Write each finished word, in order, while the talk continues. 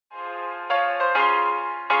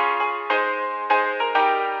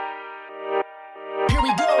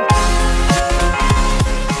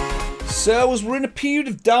So as we're in a period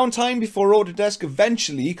of downtime before Autodesk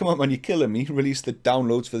eventually, come on man, you're killing me, release the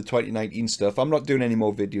downloads for the 2019 stuff. I'm not doing any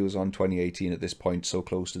more videos on 2018 at this point, so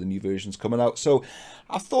close to the new versions coming out. So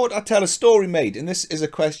I thought I'd tell a story, mate. And this is a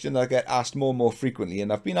question that I get asked more and more frequently,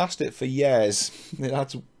 and I've been asked it for years.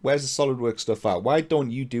 That's, where's the SolidWorks stuff at? Why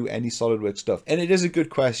don't you do any SolidWorks stuff? And it is a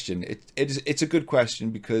good question. It's a good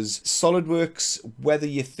question because SolidWorks, whether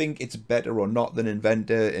you think it's better or not than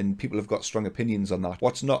Inventor, and people have got strong opinions on that,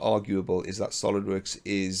 what's not arguable is that SolidWorks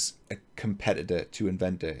is a competitor to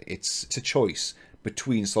Inventor. It's a choice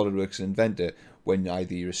between SolidWorks and Inventor when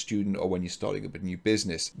either you're a student or when you're starting up a new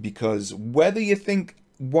business. Because whether you think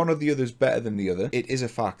one or the other is better than the other, it is a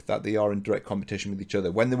fact that they are in direct competition with each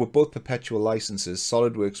other. When they were both perpetual licenses,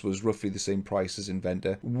 SolidWorks was roughly the same price as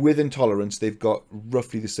Inventor. Within tolerance, they've got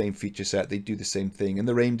roughly the same feature set, they do the same thing, and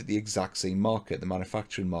they're aimed at the exact same market, the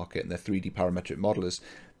manufacturing market, and they're 3D parametric modelers.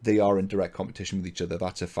 They are in direct competition with each other,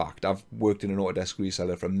 that's a fact. I've worked in an Autodesk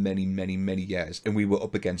reseller for many, many, many years, and we were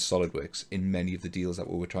up against SolidWorks in many of the deals that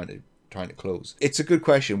we were trying to close. It's a good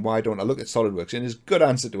question. Why don't I look at SolidWorks? And there's a good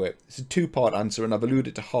answer to it. It's a two-part answer, and I've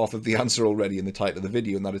alluded to half of the answer already in the title of the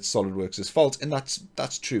video, and that it's SolidWorks' fault, and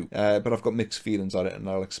that's true. But I've got mixed feelings on it, and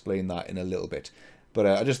I'll explain that in a little bit. But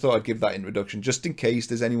I just thought I'd give that introduction, just in case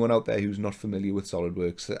there's anyone out there who's not familiar with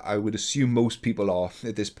SolidWorks. I would assume most people are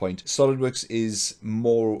at this point. SolidWorks is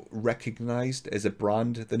more recognized as a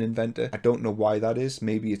brand than Inventor. I don't know why that is.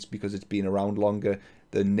 Maybe it's because it's been around longer.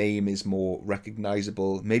 The name is more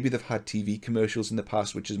recognizable. Maybe they've had TV commercials in the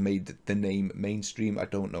past, which has made the name mainstream. I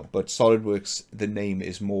don't know. But SolidWorks, the name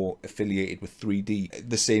is more affiliated with 3D,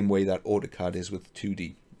 the same way that AutoCAD is with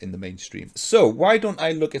 2D in the mainstream. So why don't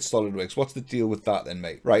I look at SolidWorks? What's the deal with that then,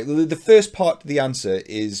 mate? Right, the first part of the answer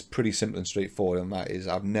is pretty simple and straightforward, and that is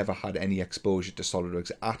I've never had any exposure to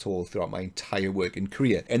SolidWorks at all throughout my entire working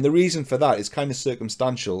career. And the reason for that is kind of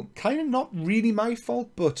circumstantial, kind of not really my fault,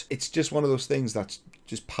 but it's just one of those things that's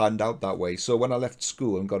just panned out that way. So when I left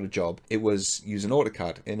school and got a job, it was using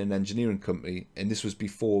AutoCAD in an engineering company, and this was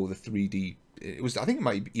before the 3D. It was, I think it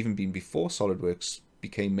might have even been before SolidWorks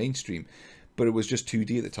became mainstream, but it was just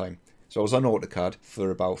 2D at the time. So I was on AutoCAD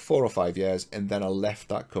for about 4 or 5 years, and then I left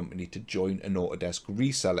that company to join an Autodesk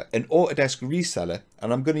reseller. An Autodesk reseller,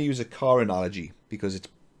 and I'm going to use a car analogy because it's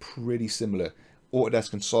pretty similar.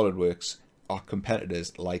 Autodesk and SolidWorks are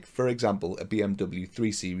competitors, like for example a BMW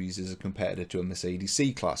 3 Series is a competitor to a Mercedes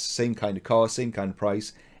C-Class. Same kind of car, same kind of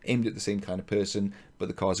price, aimed at the same kind of person, but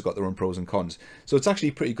the cars have got their own pros and cons. So it's actually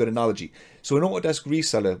a pretty good analogy. So an Autodesk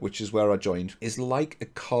reseller, which is where I joined, is like a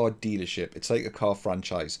car dealership. It's like a car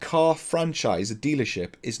franchise. Car franchise, a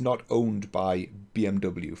dealership, is not owned by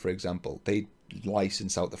BMW, for example. They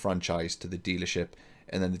license out the franchise to the dealership,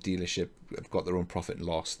 and then the dealership have got their own profit and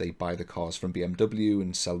loss. They buy the cars from BMW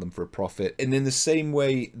and sell them for a profit. And in the same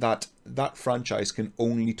way that that franchise can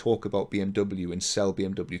only talk about BMW and sell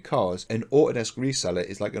BMW cars, an Autodesk reseller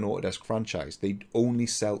is like an Autodesk franchise. They only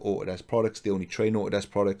sell Autodesk products. They only train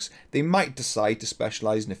Autodesk products. They might decide to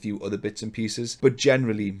specialize in a few other bits and pieces, but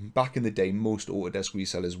generally, back in the day, most Autodesk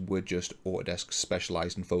resellers were just Autodesk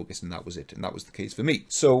specialized and focused, and that was it. And that was the case for me.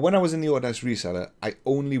 So when I was in the Autodesk reseller, I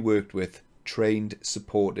only worked with, trained,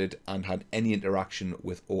 supported, and had any interaction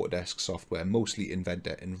with Autodesk software, mostly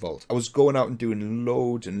Inventor and Vault. I was going out and doing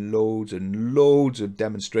loads and loads and loads of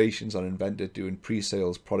demonstrations on Inventor, doing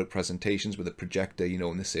pre-sales product presentations with a projector, you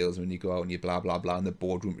know, in the salesman, you go out and you blah, blah, blah in the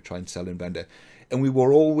boardroom to try and sell Inventor. And we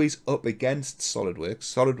were always up against SolidWorks.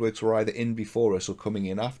 SolidWorks were either in before us or coming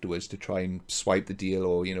in afterwards to try and swipe the deal,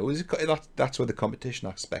 or, you know, that's where the competition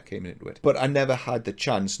aspect came into it. But I never had the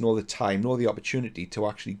chance, nor the time, nor the opportunity to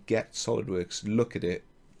actually get SolidWorks, look at it,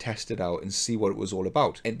 test it out, and see what it was all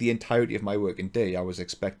about. And the entirety of my working day, I was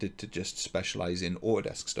expected to just specialize in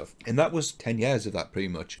Autodesk stuff. And that was 10 years of that, pretty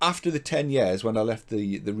much. After the 10 years, when I left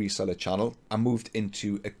the reseller channel, I moved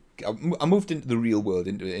into the real world,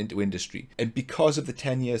 into industry. And because of the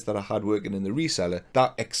 10 years that I had working in the reseller,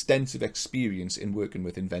 that extensive experience in working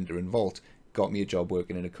with Inventor and Vault got me a job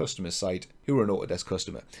working in a customer site who were an Autodesk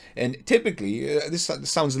customer. And typically, this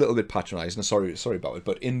sounds a little bit patronizing, sorry about it,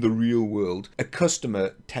 but in the real world, a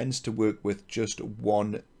customer tends to work with just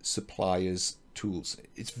one supplier's tools.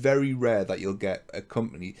 It's very rare that you'll get a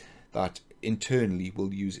company that internally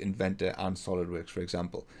will use Inventor and SolidWorks, for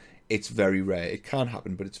example. It's very rare. It can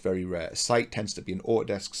happen, but it's very rare. A site tends to be an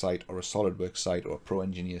Autodesk site or a SolidWorks site or a Pro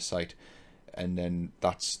Engineer site, and then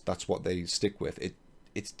that's what they stick with.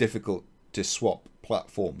 It's difficult to swap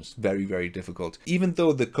platforms, very, very difficult. Even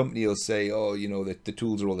though the company will say, oh, you know, the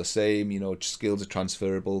tools are all the same, you know, skills are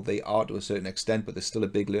transferable, they are to a certain extent, but there's still a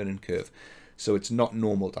big learning curve. So it's not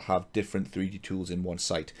normal to have different 3D tools in one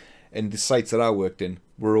site. And the sites that I worked in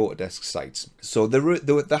were Autodesk sites. So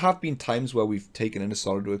there have been times where we've taken in a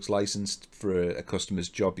SolidWorks license for a customer's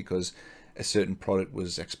job because a certain product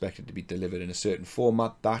was expected to be delivered in a certain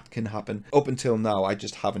format. That can happen. Up until now, I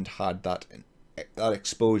just haven't had that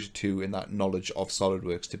exposure to and that knowledge of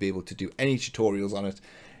SolidWorks to be able to do any tutorials on it,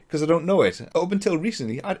 because I don't know it. Up until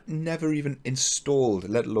recently, I'd never even installed,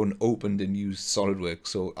 let alone opened and used SolidWorks,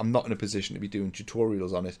 so I'm not in a position to be doing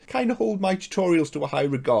tutorials on it. Kind of hold my tutorials to a high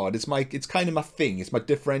regard. It's kind of my thing. It's my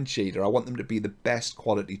differentiator. I want them to be the best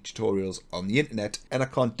quality tutorials on the internet, and I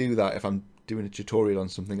can't do that if I'm doing a tutorial on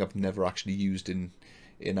something I've never actually used in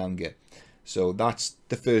anger. So that's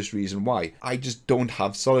the first reason why. I just don't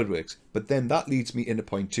have SolidWorks. But then that leads me into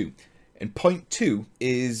point 2. And point 2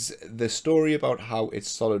 is the story about how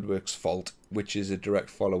it's SolidWorks' fault, which is a direct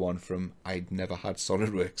follow-on from I'd never had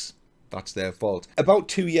SolidWorks. That's their fault. About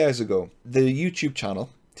 2 years ago, the YouTube channel,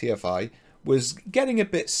 TFI, was getting a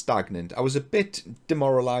bit stagnant. I was a bit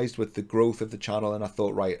demoralized with the growth of the channel, and I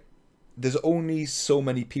thought, right, there's only so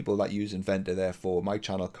many people that use Inventor, therefore my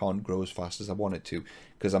channel can't grow as fast as I want it to,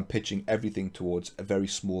 because I'm pitching everything towards a very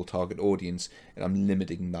small target audience, and I'm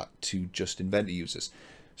limiting that to just Inventor users.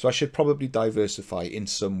 So I should probably diversify in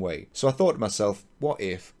some way. So I thought to myself, what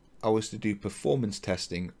if I was to do performance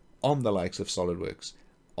testing on the likes of SolidWorks,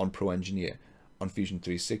 on Pro Engineer, on Fusion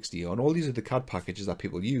 360, on all these other CAD packages that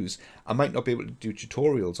people use? I might not be able to do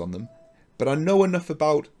tutorials on them, but I know enough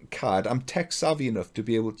about CAD, I'm tech savvy enough to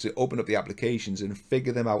be able to open up the applications and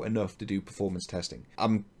figure them out enough to do performance testing.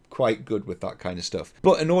 I'm quite good with that kind of stuff.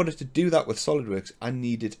 But in order to do that with SolidWorks, I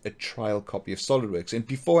needed a trial copy of SolidWorks. And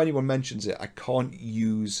before anyone mentions it, I can't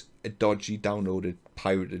use a dodgy, downloaded,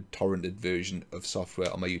 pirated, torrented version of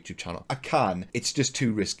software on my YouTube channel. I can, it's just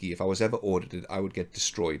too risky. If I was ever audited, I would get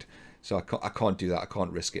destroyed. So I can't do that. I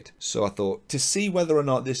can't risk it. So I thought, to see whether or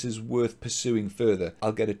not this is worth pursuing further,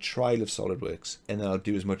 I'll get a trial of SolidWorks, and then I'll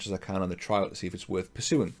do as much as I can on the trial to see if it's worth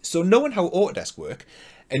pursuing. So knowing how Autodesk work,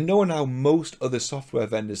 and knowing how most other software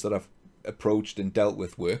vendors that I've approached and dealt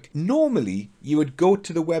with work, normally you would go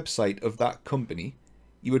to the website of that company,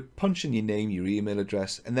 you would punch in your name, your email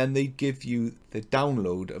address, and then they'd give you the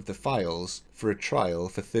download of the files for a trial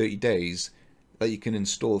for 30 days, that you can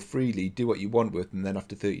install freely, do what you want with, and then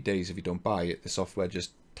after 30 days, if you don't buy it, the software just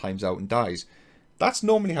times out and dies. That's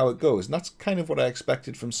normally how it goes, and that's kind of what I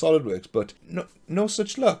expected from SolidWorks, but no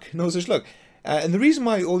such luck, no such luck. And the reason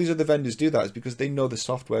why all these other vendors do that is because they know the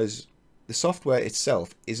software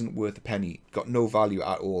itself isn't worth a penny, got no value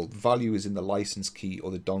at all. The value is in the license key or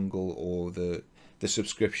the dongle or the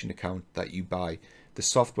subscription account that you buy. The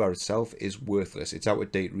software itself is worthless. It's out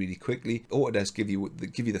of date really quickly. Autodesk give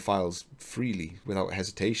you the files freely without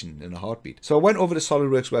hesitation in a heartbeat. So I went over to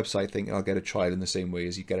SolidWorks website thinking I'll get a trial in the same way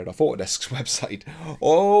as you get it off Autodesk's website.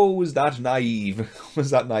 Oh, was that naive?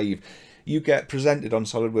 Was that naive? You get presented on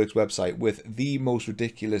SolidWorks website with the most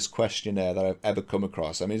ridiculous questionnaire that I've ever come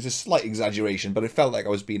across. I mean, it's a slight exaggeration, but it felt like I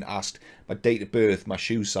was being asked my date of birth, my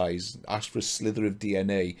shoe size, asked for a slither of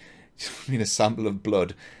DNA, I mean, a sample of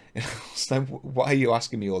blood. So why are you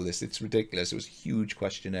asking me all this? It's ridiculous. It was a huge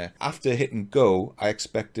questionnaire. After hitting go, I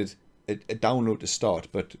expected a download to start,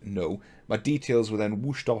 but no. My details were then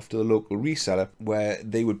whooshed off to the local reseller where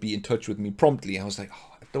they would be in touch with me promptly. I was like,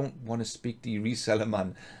 oh, I don't want to speak to your reseller,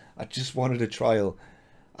 man. I just wanted a trial.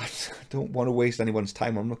 I don't want to waste anyone's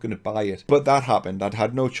time. I'm not going to buy it. But that happened. I'd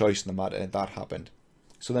had no choice in the matter, and that happened.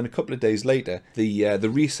 So then a couple of days later, the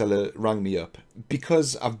reseller rang me up.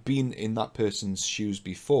 Because I've been in that person's shoes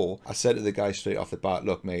before, I said to the guy straight off the bat,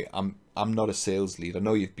 look, mate, I'm not a sales lead. I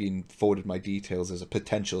know you've been forwarded my details as a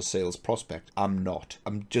potential sales prospect. I'm not.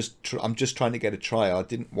 I'm just trying to get a trial. I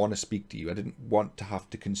didn't want to speak to you. I didn't want to have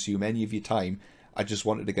to consume any of your time. I just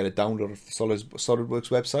wanted to get a download of the SolidWorks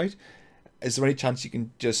website. Is there any chance you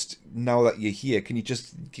can just, now that you're here, can you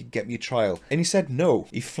just get me a trial? And he said no.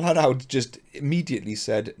 He flat out just immediately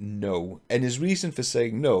said no. And his reason for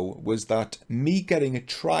saying no was that me getting a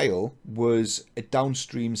trial was a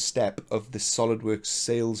downstream step of the SolidWorks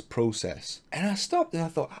sales process. And I stopped and I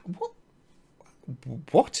thought,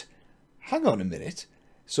 what? Hang on a minute.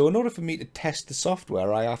 So in order for me to test the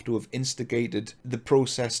software, I have to have instigated the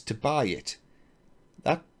process to buy it.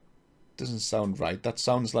 That doesn't sound right. That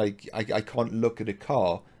sounds like I can't look at a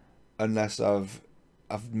car unless I've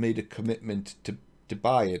made a commitment to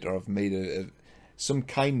buy it, or I've made some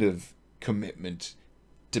kind of commitment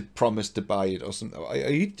to promise to buy it or something. Are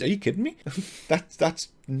you kidding me? That's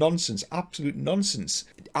nonsense, absolute nonsense.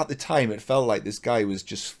 At the time, it felt like this guy was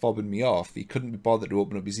just fobbing me off. He couldn't be bothered to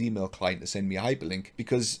open up his email client to send me a hyperlink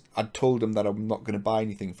because I'd told him that I'm not going to buy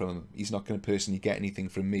anything from him. He's not going to personally get anything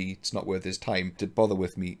from me. It's not worth his time to bother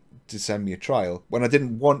with me to send me a trial when I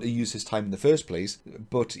didn't want to use his time in the first place,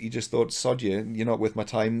 but he just thought, sod you, you're not worth my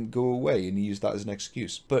time, go away, and he used that as an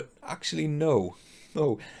excuse. But actually, no.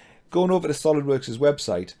 Going over to Solidworks'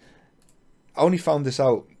 website, I only found this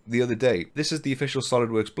out the other day. This is the official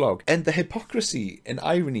Solidworks blog, and the hypocrisy and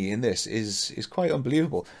irony in this is quite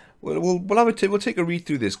unbelievable. We'll take a read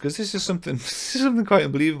through this, because this is something quite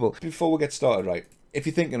unbelievable. Before we get started, right? If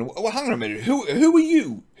you're thinking, well, hang on a minute, who are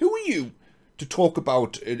you? Who are you to talk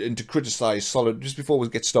about and to criticize Solid? Just before we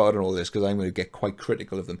get started on all this, because I'm going to get quite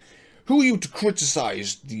critical of them. Who are you to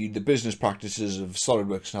criticize the business practices of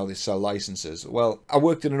Solidworks and how they sell licenses? Well, I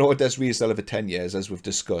worked in an Autodesk reseller for 10 years, as we've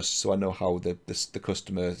discussed, so I know how the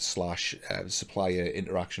customer / supplier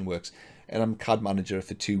interaction works. And I'm CAD manager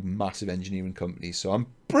for 2 massive engineering companies, so I'm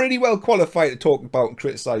pretty well qualified to talk about and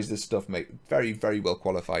criticize this stuff, mate. Very, very well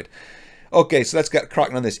qualified. Okay, so let's get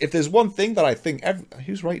cracking on this. If there's one thing that I think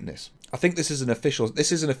who's writing this? I think this is an official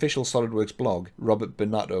Solidworks blog. Robert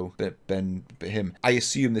Benato, him. I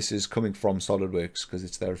assume this is coming from Solidworks because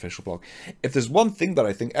it's their official blog. If there's one thing that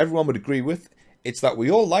I think everyone would agree with, it's that we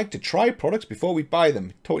all like to try products before we buy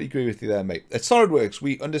them. Totally agree with you there, mate. At Solidworks,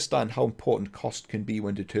 we understand how important cost can be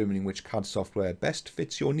when determining which CAD software best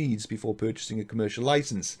fits your needs before purchasing a commercial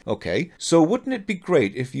license. Okay, so wouldn't it be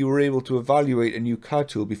great if you were able to evaluate a new CAD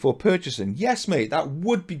tool before purchasing? Yes, mate, that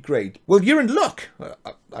would be great. Well, you're in luck.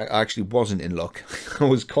 I actually wasn't in luck. I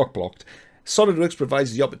was cock-blocked. Solidworks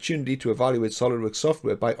provides the opportunity to evaluate Solidworks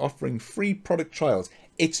software by offering free product trials.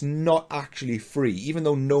 It's not actually free. Even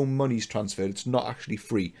though no money's transferred, it's not actually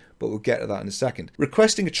free. But we'll get to that in a second.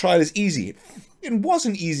 Requesting a trial is easy. It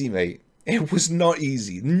wasn't easy, mate. It was not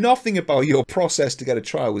easy. Nothing about your process to get a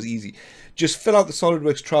trial was easy. Just fill out the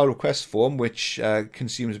Solidworks trial request form, which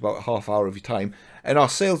consumes about a half hour of your time. And our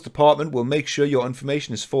sales department will make sure your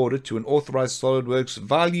information is forwarded to an authorized Solidworks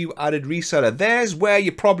value-added reseller. There's where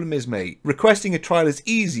your problem is, mate. Requesting a trial is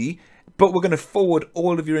easy, but we're going to forward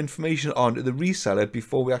all of your information on to the reseller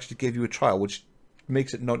before we actually give you a trial, which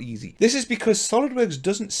makes it not easy. This is because Solidworks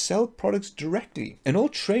doesn't sell products directly, and all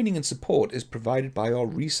training and support is provided by our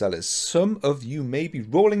resellers. Some of you may be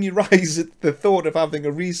rolling your eyes at the thought of having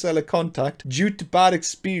a reseller contact due to bad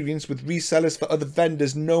experience with resellers for other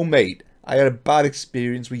vendors. No, mate. I had a bad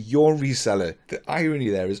experience with your reseller. The irony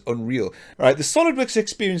there is unreal. Alright, the Solidworks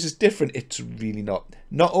experience is different. It's really not.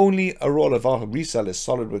 Not only are all of our resellers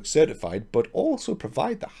Solidworks certified, but also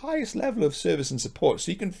provide the highest level of service and support,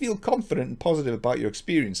 so you can feel confident and positive about your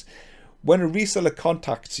experience. When a reseller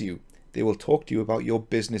contacts you, they will talk to you about your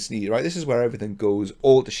business need. Right, this is where everything goes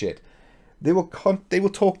all to shit. They will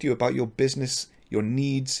talk to you about your business, your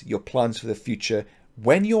needs, your plans for the future.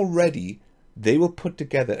 When you're ready, they will put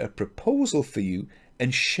together a proposal for you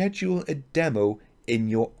and schedule a demo in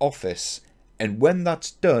your office. And when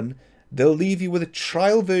that's done, they'll leave you with a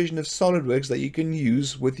trial version of Solidworks that you can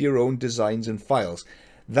use with your own designs and files.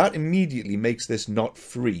 That immediately makes this not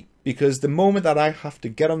free, because the moment that I have to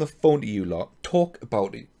get on the phone to you lot, talk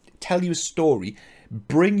about it, tell you a story,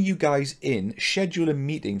 bring you guys in, schedule a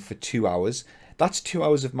meeting for 2 hours, that's 2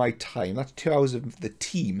 hours of my time, that's 2 hours of the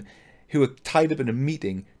team who are tied up in a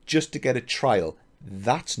meeting just to get a trial.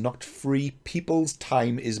 That's not free. People's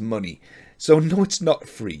time is money. So no, it's not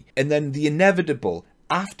free. And then the inevitable,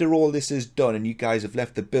 after all this is done and you guys have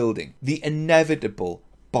left the building, the inevitable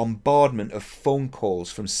bombardment of phone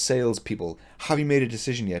calls from salespeople. Have you made a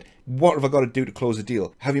decision yet? What have I got to do to close the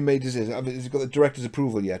deal? Have you made a decision? Has it got the director's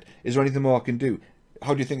approval yet? Is there anything more I can do?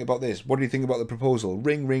 How do you think about this? What do you think about the proposal?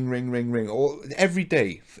 Ring, ring, ring, ring, ring. All, every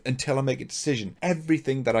day until I make a decision.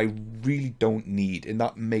 Everything that I really don't need. And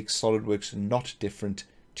that makes Solidworks not different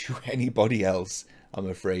to anybody else, I'm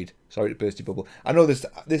afraid. Sorry to burst your bubble. I know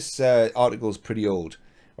this article is pretty old,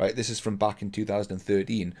 right? This is from back in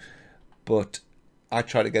 2013. But I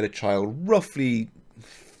tried to get a trial roughly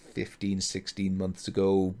 15, 16 months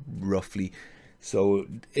ago, roughly. So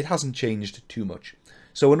it hasn't changed too much.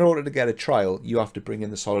 So in order to get a trial, you have to bring in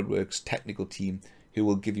the Solidworks technical team who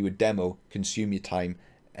will give you a demo, consume your time,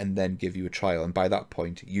 and then give you a trial. And by that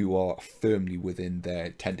point, you are firmly within their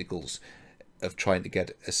tentacles of trying to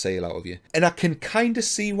get a sale out of you. And I can kind of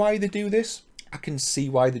see why they do this.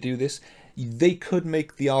 They could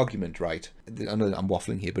make the argument, right? I know I'm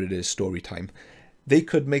waffling here, but it is story time. They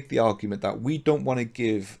could make the argument that we don't want to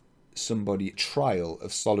give somebody a trial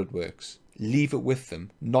of Solidworks, leave it with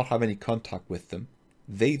them, not have any contact with them.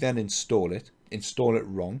 They then install it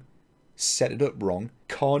wrong, set it up wrong,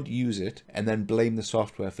 can't use it, and then blame the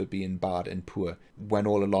software for being bad and poor, when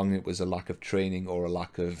all along it was a lack of training or a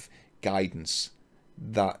lack of guidance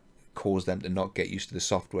that caused them to not get used to the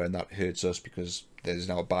software, and that hurts us because there's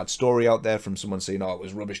now a bad story out there from someone saying, oh, it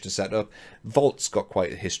was rubbish to set up. Vault's got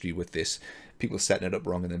quite a history with this. People setting it up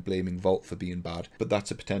wrong and then blaming Vault for being bad. But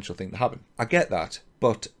that's a potential thing to happen. I get that,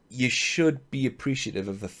 but you should be appreciative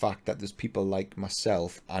of the fact that there's people like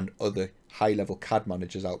myself and other high-level CAD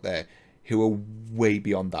managers out there who are way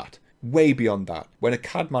beyond that. Way beyond that. When a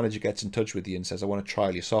CAD manager gets in touch with you and says, I want to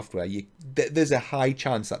trial your software, there's a high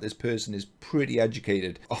chance that this person is pretty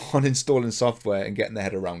educated on installing software and getting their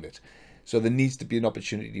head around it. So there needs to be an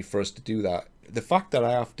opportunity for us to do that. The fact that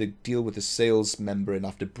I have to deal with a sales member and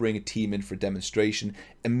have to bring a team in for a demonstration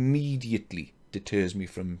immediately deters me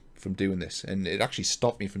from doing this. And it actually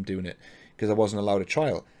stopped me from doing it because I wasn't allowed a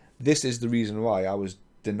trial. This is the reason why I was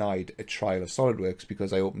denied a trial of SolidWorks,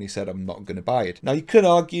 because I openly said I'm not going to buy it. Now you could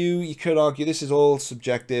argue this is all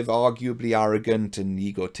subjective, arguably arrogant and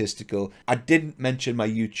egotistical. I didn't mention my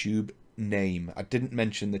YouTube name. I didn't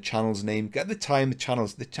mention the channel's name. At the time, the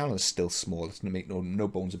channel is still small. Let's make no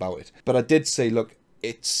bones about it. But I did say, look,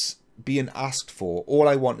 it's being asked for. All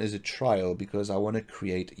I want is a trial because I want to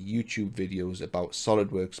create YouTube videos about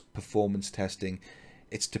SolidWorks performance testing.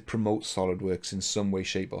 It's to promote SolidWorks in some way,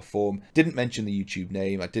 shape or form. Didn't mention the YouTube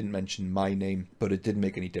name. I didn't mention my name, but it didn't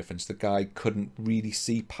make any difference. The guy couldn't really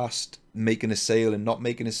see past making a sale and not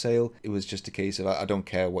making a sale. It was just a case of, I don't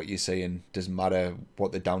care what you're saying. Doesn't matter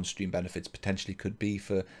what the downstream benefits potentially could be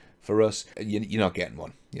for us. You're not getting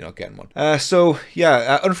one. You're not getting one. So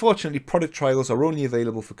yeah, unfortunately, product trials are only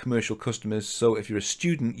available for commercial customers. So if you're a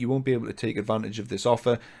student, you won't be able to take advantage of this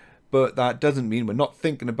offer. But that doesn't mean we're not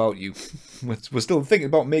thinking about you. We're still thinking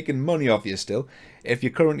about making money off you still. If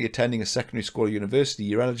you're currently attending a secondary school or university,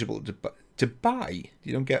 you're eligible to buy.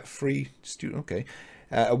 You don't get free student. Okay.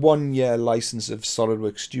 A 1-year license of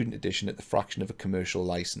SolidWorks Student Edition at the fraction of a commercial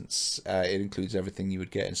license. It includes everything you would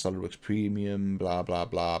get in SolidWorks Premium, blah, blah,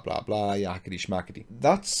 blah, blah, blah, yakety schmackety.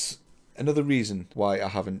 That's another reason why I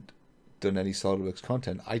haven't done any SolidWorks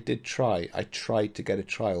content. I tried to get a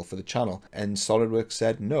trial for the channel and SolidWorks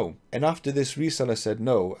said no. And after this reseller said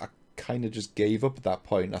no, I kind of just gave up at that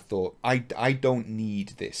point. I thought, I don't need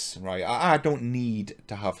this, right? I don't need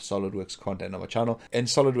to have SolidWorks content on my channel, and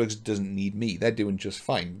SolidWorks doesn't need me. They're doing just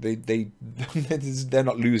fine. They're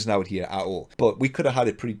not losing out here at all. But we could have had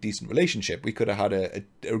a pretty decent relationship. We could have had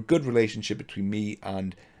a good relationship between me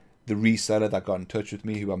and the reseller that got in touch with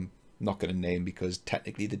me, who I'm not going to name because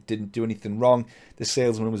technically they didn't do anything wrong. The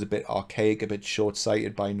salesman was a bit archaic, a bit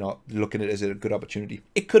short-sighted by not looking at it as a good opportunity.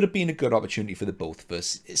 It could have been a good opportunity for the both of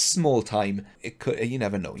us. It's small time. It could. You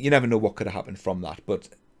never know. You never know what could have happened from that. But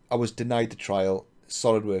I was denied the trial.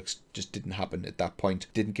 SolidWorks just didn't happen at that point.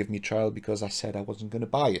 Didn't give me a trial because I said I wasn't going to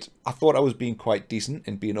buy it. I thought I was being quite decent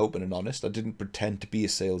and being open and honest. I didn't pretend to be a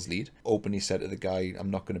sales lead. Openly said to the guy, I'm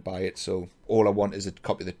not going to buy it. So all I want is a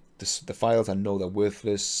copy of the files. I know they're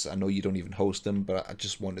worthless. I know you don't even host them, but I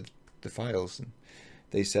just wanted the files. And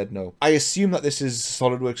they said no. I assume that this is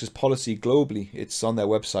SolidWorks' policy globally. It's on their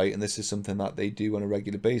website and this is something that they do on a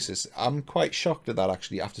regular basis. I'm quite shocked at that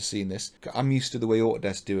actually after seeing this. I'm used to the way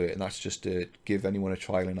Autodesk do it, and that's just to give anyone a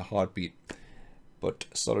trial in a heartbeat. But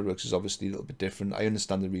SolidWorks is obviously a little bit different. I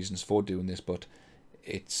understand the reasons for doing this, but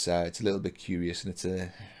it's a little bit curious, and it's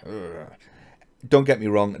don't get me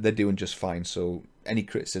wrong, they're doing just fine. So any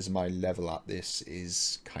criticism I level at this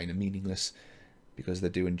is kind of meaningless because they're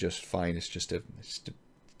doing just fine. It's just a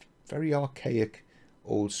very archaic,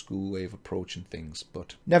 old school way of approaching things.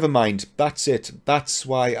 But never mind, that's it. That's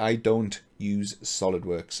why I don't use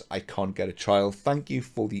SolidWorks. I can't get a trial. Thank you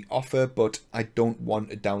for the offer, but I don't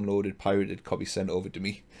want a downloaded, pirated copy sent over to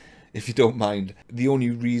me, if you don't mind. The only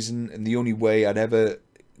reason and the only way I'd ever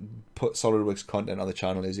put SolidWorks content on the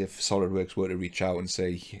channel is if SolidWorks were to reach out and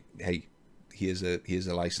say, hey, here's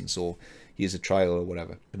a license, or here's a trial, or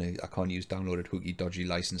whatever. And I can't use downloaded hooky dodgy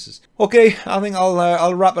licenses. Okay, I think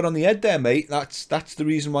I'll wrap it on the head there, mate. That's the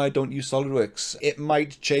reason why I don't use SolidWorks. It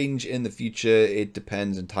might change in the future. It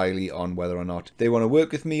depends entirely on whether or not they want to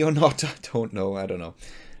work with me or not. I don't know.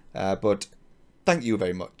 But thank you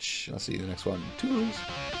very much. I'll see you in the next one. Toodles.